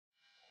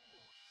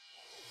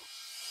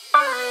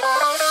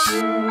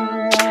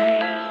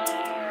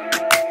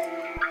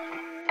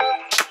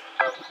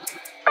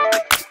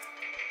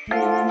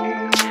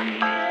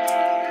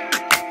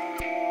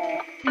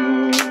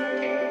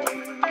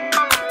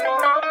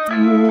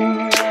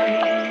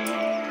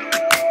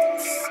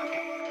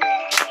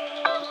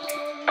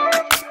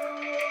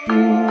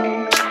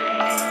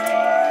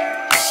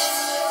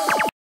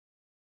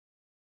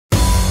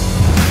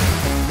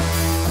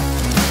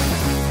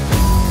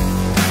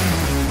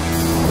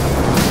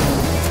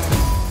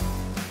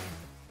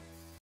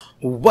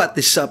What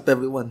is up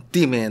everyone,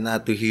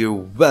 Nato here,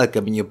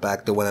 welcoming you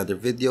back to another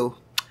video.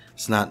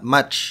 It's not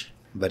much,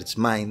 but it's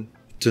mine.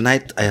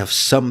 Tonight I have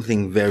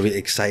something very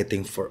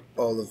exciting for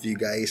all of you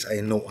guys.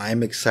 I know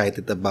I'm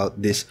excited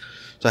about this.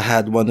 So I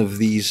had one of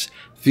these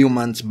few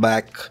months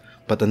back,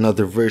 but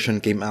another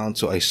version came out,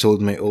 so I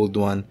sold my old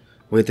one.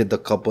 Waited a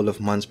couple of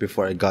months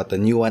before I got a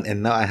new one,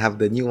 and now I have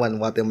the new one.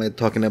 What am I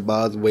talking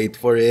about? Wait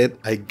for it.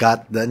 I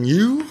got the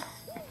new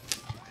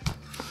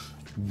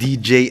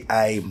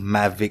DJI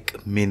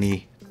Mavic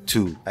Mini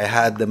 2. I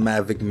had the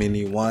Mavic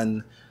Mini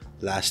 1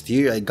 last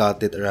year. I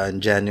got it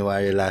around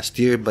January last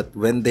year, but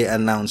when they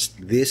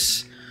announced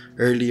this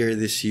earlier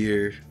this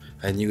year,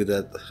 I knew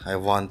that I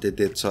wanted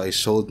it, so I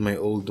sold my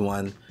old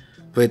one,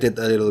 waited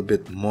a little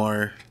bit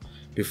more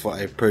before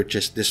I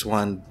purchased this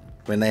one.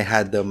 When I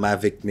had the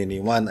Mavic Mini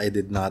 1, I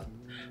did not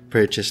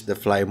purchase the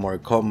Fly More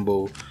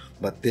combo,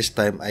 but this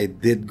time I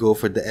did go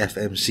for the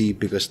FMC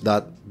because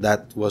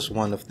that was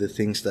one of the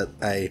things that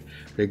I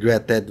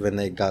regretted when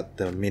I got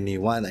the Mini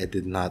 1. I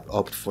did not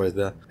opt for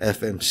the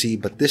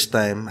FMC, but this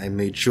time I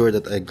made sure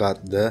that I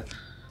got the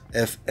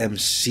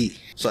FMC.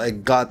 So I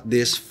got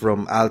this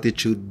from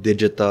Altitude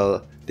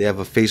Digital. They have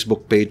a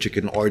Facebook page. You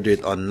can order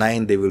it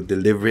online. They will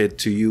deliver it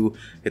to you.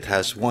 It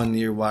has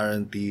 1-year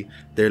warranty.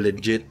 They're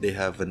legit. They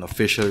have an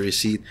official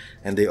receipt,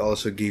 and they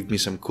also gave me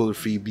some cool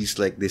freebies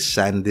like this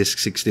SanDisk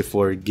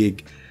 64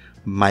 gig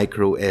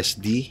micro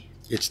SD.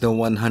 It's the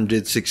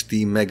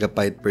 160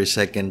 megabyte per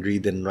second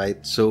read and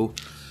write, so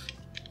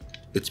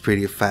it's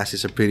pretty fast.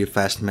 It's a pretty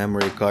fast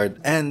memory card,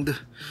 and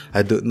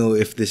I don't know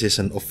if this is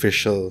an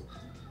official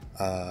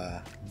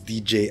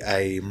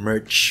DJI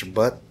merch,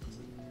 but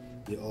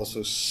they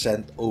also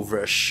sent over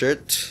a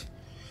shirt.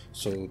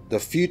 So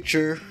the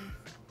future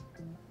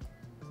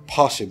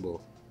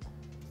possible,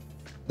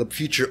 the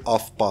future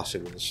of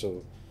possible.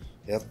 So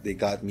yep, they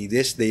got me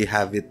this. They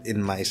have it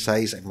in my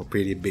size. I'm a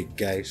pretty big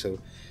guy, so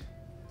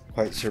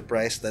quite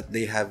surprised that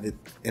they have it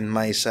in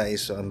my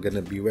size. So I'm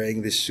gonna be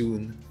wearing this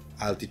soon.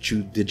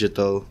 Altitude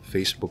Digital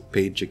Facebook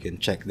page, you can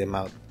check them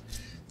out.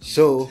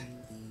 So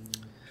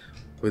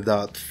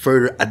without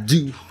further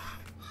ado,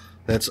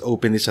 let's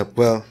open this up.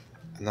 Well,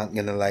 I'm not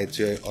gonna lie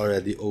to you, I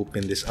already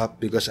opened this up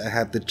because I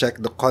had to check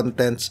the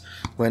contents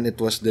when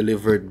it was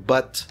delivered,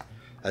 but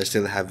I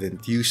still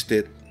haven't used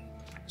it.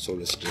 So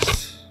let's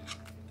just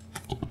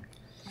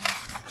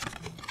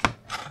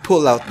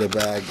pull out the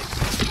bag.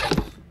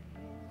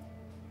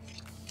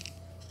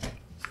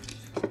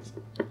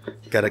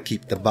 Gotta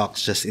keep the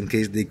box just in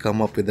case they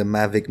come up with the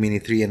Mavic Mini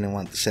 3 and I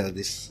want to sell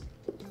this.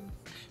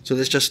 So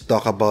let's just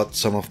talk about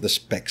some of the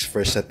specs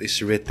first that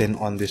is written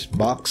on this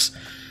box.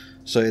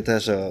 So it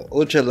has a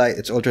ultralight.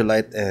 It's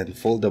ultralight and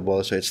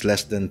foldable, so it's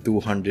less than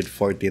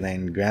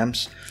 249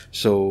 grams.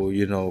 So,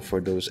 you know, for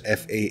those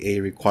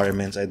FAA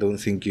requirements, I don't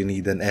think you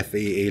need an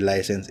FAA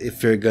license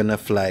if you're gonna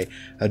fly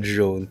a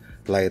drone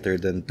lighter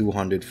than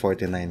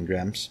 249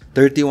 grams.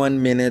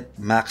 31-minute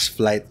max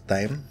flight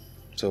time,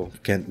 so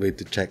can't wait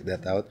to check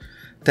that out.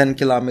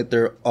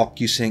 10-kilometer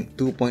OcuSync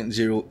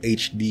 2.0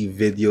 HD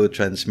video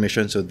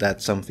transmission, so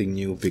that's something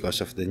new because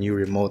of the new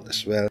remote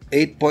as well.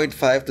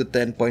 8.5 to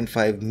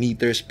 10.5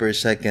 meters per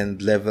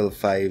second level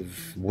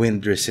 5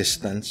 wind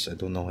resistance. I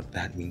don't know what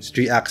that means.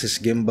 3-axis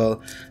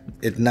gimbal.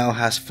 It now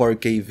has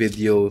 4K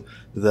video.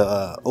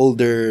 The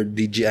older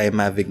DJI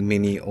Mavic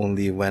Mini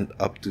only went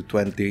up to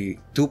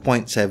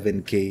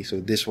 2.7K, so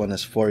this one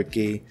has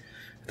 4K. It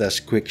has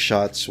quick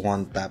shots,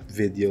 one-tap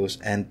videos,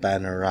 and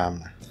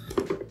panorama.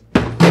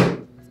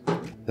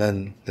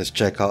 Then let's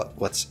check out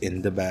what's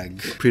in the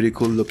bag. Pretty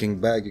cool looking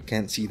bag. You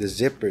can't see the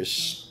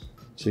zippers.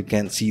 So you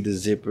can't see the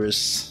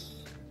zippers.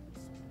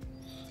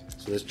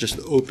 So let's just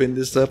open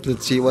this up.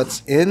 Let's see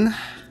what's in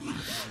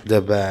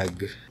the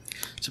bag.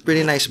 It's a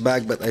pretty nice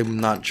bag, but I'm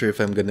not sure if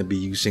I'm gonna be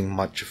using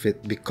much of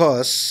it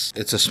because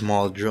it's a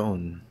small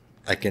drone.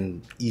 I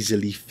can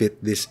easily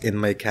fit this in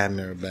my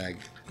camera bag.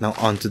 Now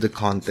onto the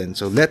content.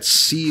 So let's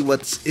see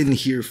what's in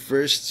here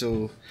first.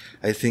 So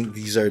I think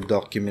these are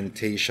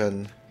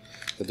documentation.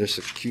 But there's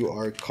a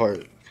QR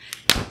code.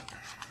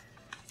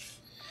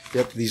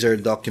 Yep, these are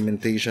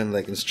documentation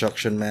like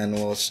instruction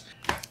manuals.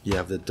 You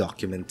have the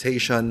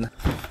documentation.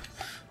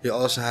 You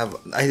also have,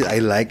 I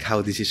like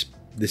how this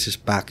is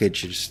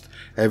packaged. Just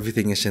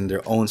everything is in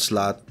their own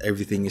slot.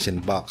 Everything is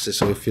in boxes.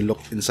 So if you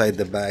look inside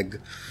the bag,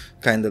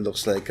 kind of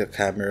looks like a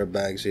camera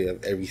bag. So you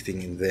have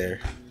everything in there.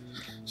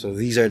 So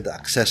these are the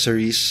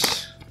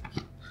accessories.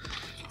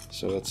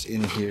 So what's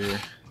in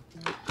here?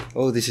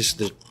 Oh, this is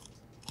the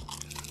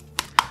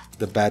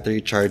battery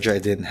charger. I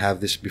didn't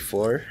have this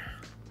before.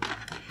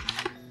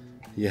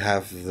 You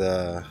have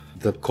the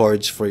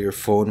cords for your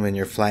phone when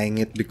you're flying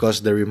it,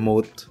 because the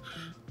remote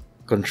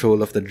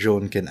control of the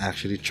drone can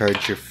actually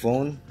charge your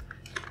phone.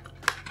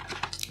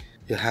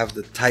 You have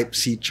the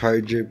Type-C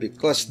charger,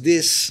 because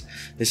this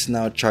is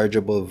now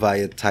chargeable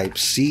via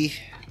Type-C.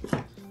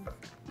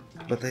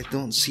 But I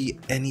don't see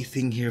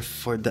anything here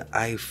for the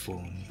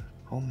iPhone.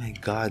 Oh my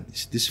god,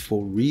 is this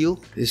for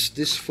real? Is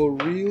this for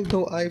real?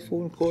 No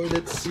iPhone cord,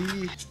 let's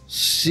see.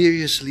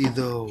 Seriously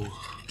though.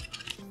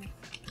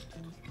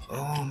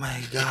 Oh my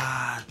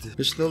god.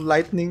 There's no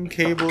lightning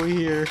cable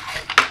here.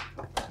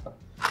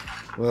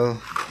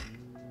 Well,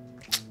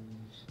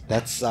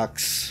 that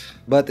sucks.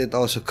 But it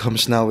also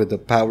comes now with a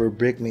power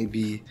brick.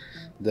 Maybe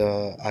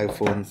the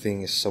iPhone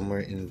thing is somewhere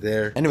in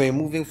there. Anyway,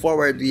 moving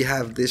forward, we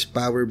have this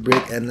power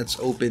brick, and let's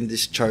open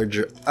this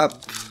charger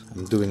up.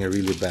 I'm doing a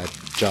really bad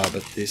job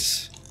at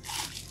this.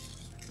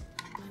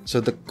 So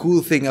the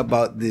cool thing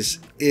about this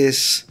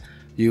is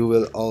you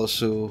will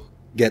also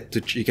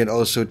you can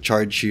also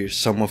charge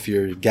some of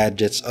your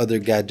gadgets, other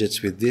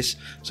gadgets with this.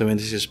 So when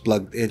this is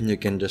plugged in, you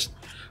can just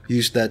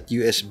use that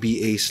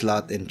USB-A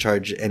slot and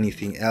charge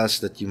anything else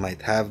that you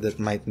might have that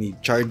might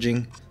need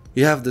charging.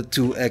 You have the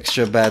 2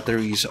 extra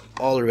batteries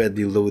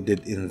already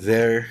loaded in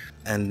there.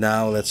 And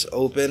now let's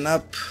open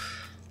up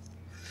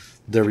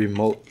the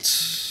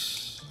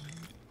remote.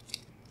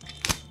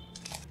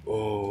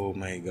 Oh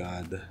my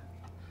god.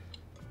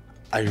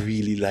 I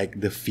really like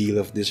the feel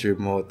of this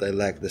remote. I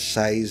like the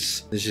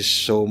size. This is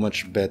so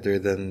much better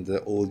than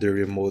the older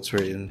remotes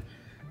wherein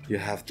you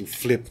have to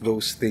flip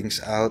those things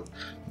out.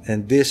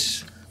 And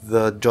this,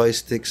 the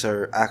joysticks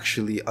are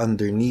actually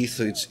underneath,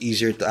 so it's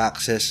easier to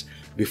access.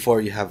 Before,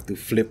 you have to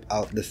flip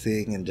out the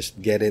thing and just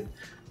get it,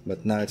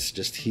 but now it's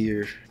just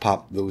here.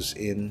 Pop those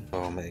in.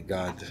 Oh my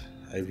god,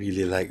 I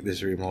really like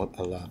this remote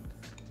a lot.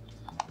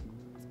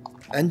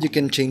 And you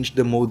can change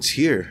the modes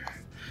here.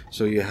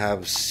 So you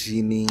have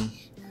Cine,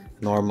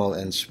 Normal,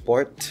 and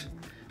Sport.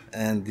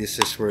 And this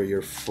is where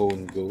your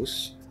phone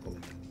goes.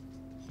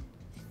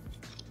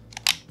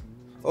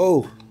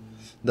 Oh,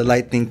 the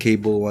lightning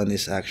cable one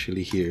is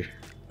actually here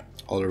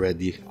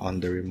already on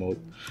the remote.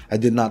 I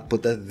did not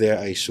put that there.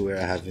 I swear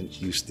I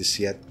haven't used this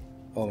yet.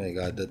 Oh my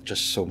god, that's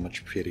just so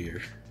much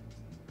prettier.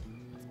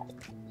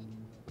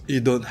 You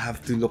don't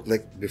have to look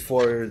like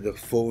before the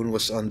phone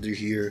was under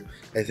here.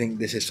 I think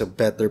this is a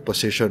better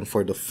position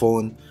for the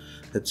phone.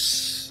 It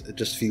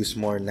just feels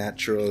more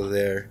natural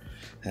there.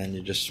 And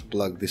you just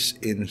plug this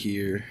in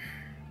here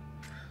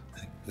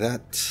like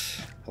that.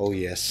 Oh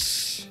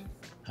yes,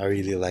 I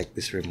really like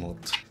this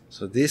remote.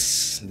 So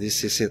this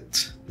is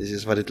it. This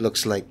is what it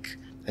looks like.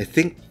 I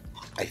think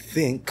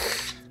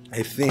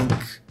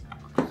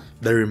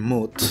the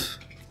remote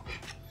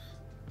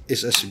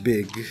is as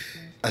big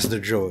as the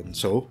drone.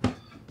 So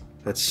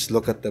let's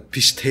look at the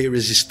piste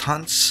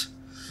resistance,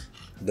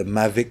 the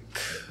Mavic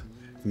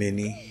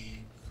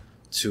Mini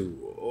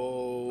 2.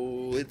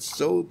 Oh, it's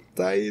so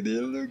tiny.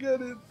 Look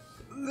at it.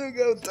 Look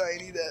how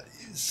tiny that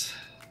is.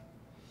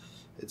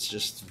 It's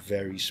just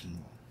very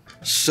small.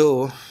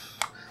 So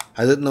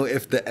I don't know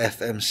if the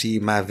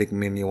FMC Mavic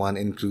Mini 1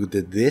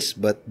 included this,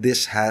 but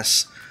this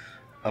has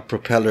a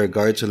propeller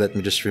guard. So let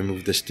me just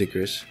remove the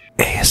stickers.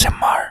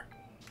 ASMR.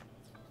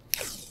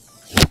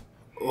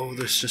 Oh,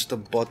 there's just a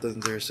button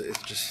there, so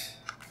it's just...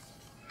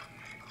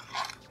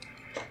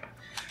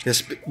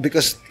 Yes,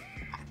 because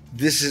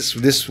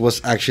this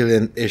was actually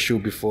an issue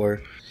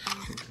before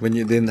when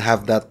you didn't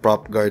have that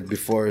prop guard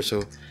before.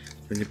 So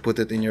when you put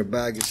it in your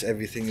bag,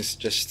 everything is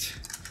just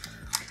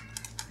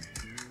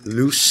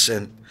loose,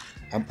 and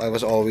I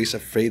was always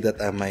afraid that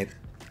I might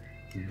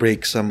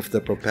break some of the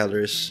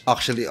propellers.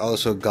 Actually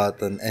also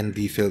got an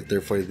ND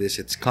filter for this.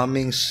 It's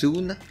coming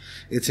soon.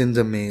 It's in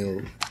the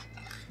mail.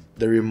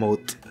 The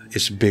remote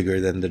is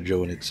bigger than the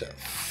drone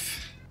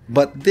itself.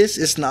 But this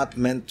is not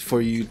meant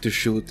for you to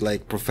shoot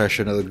like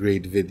professional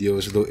grade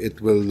videos, though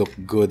it will look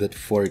good at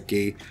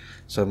 4K.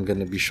 So I'm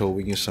gonna be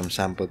showing you some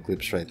sample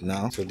clips right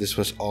now. So this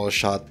was all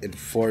shot in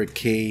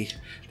 4K.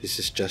 This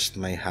is just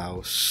my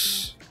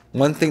house.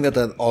 One thing that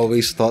I've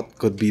always thought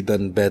could be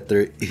done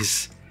better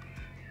is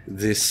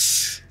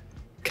this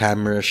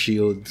camera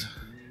shield.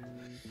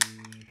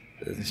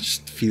 It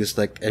just feels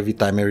like every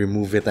time I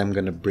remove it, I'm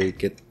gonna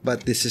break it.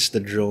 But this is the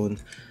drone.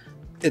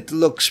 It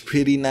looks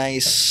pretty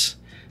nice.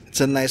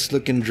 It's a nice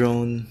looking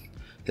drone.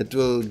 It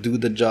will do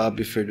the job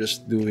if you're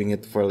just doing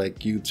it for like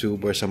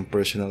YouTube or some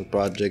personal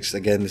projects.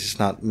 Again, this is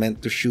not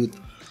meant to shoot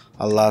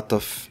a lot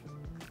of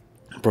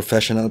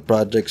professional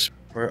projects.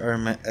 Where are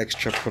my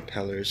extra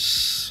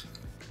propellers?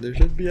 There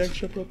should be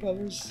extra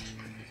propellers.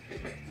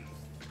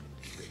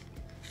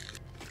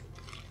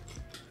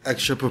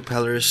 Extra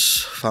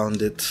propellers,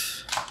 found it.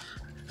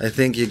 I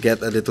think you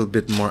get a little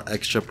bit more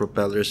extra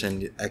propellers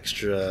and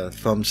extra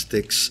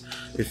thumbsticks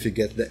if you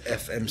get the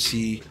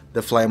FMC,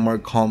 the Fly More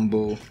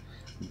combo,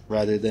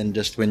 rather than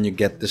just when you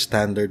get the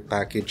standard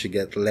package, you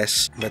get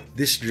less. But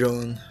this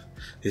drone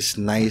is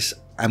nice.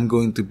 I'm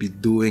going to be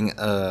doing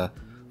a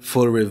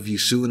full review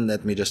soon.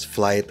 Let me just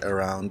fly it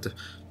around.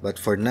 But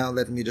for now,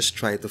 let me just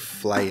try to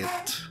fly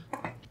it.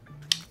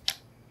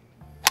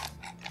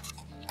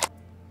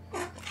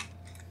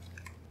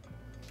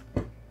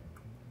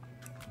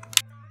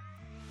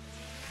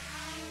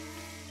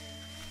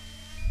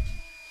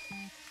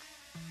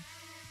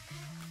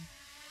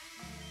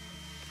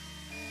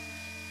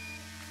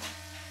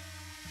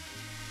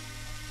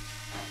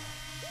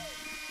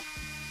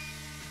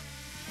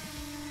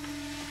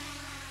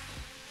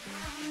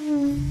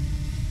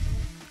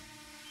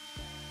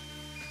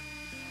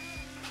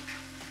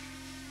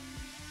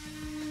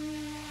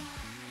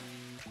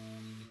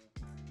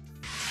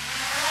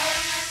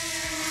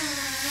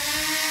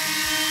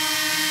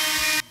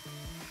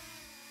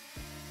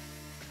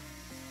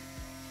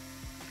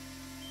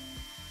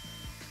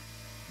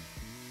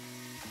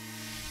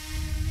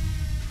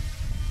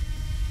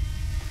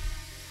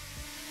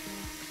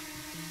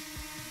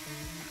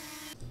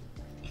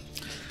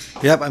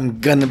 Yep, I'm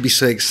gonna be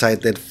so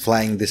excited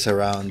flying this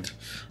around.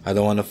 I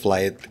don't want to fly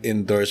it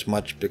indoors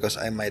much because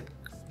I might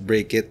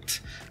break it.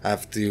 I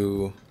have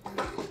to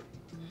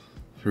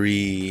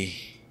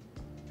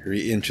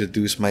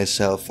reintroduce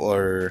myself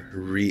or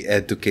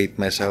re-educate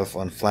myself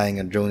on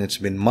flying a drone.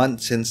 It's been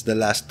months since the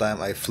last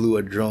time I flew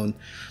a drone,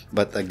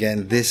 but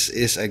again, this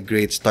is a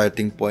great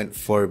starting point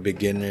for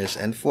beginners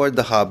and for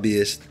the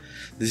hobbyist.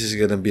 This is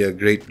gonna be a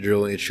great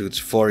drone. It shoots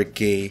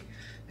 4K,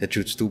 it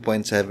shoots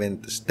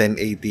 2.7, it's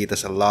 1080. It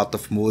has a lot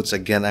of modes.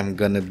 Again, I'm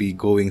gonna be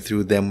going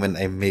through them when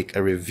I make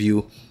a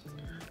review,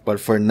 but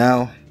for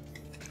now,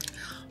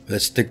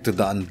 let's stick to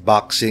the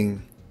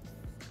unboxing.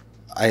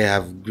 I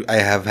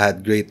have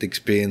had great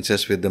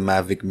experiences with the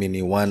Mavic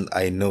Mini 1.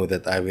 I know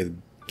that I will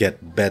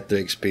get better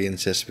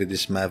experiences with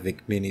this Mavic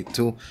Mini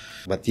 2.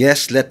 But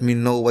yes, let me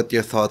know what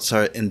your thoughts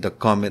are in the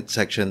comment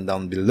section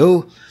down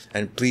below.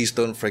 And please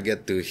don't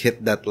forget to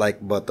hit that like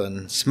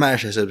button,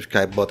 smash the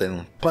subscribe button,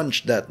 and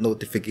punch that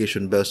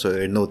notification bell so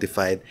you're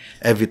notified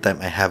every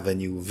time I have a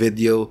new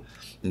video.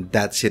 And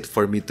that's it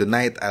for me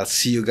tonight. I'll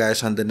see you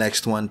guys on the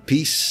next one.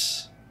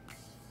 Peace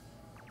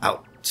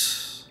out.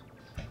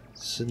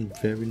 It's a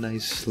very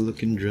nice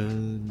looking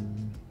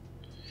drone.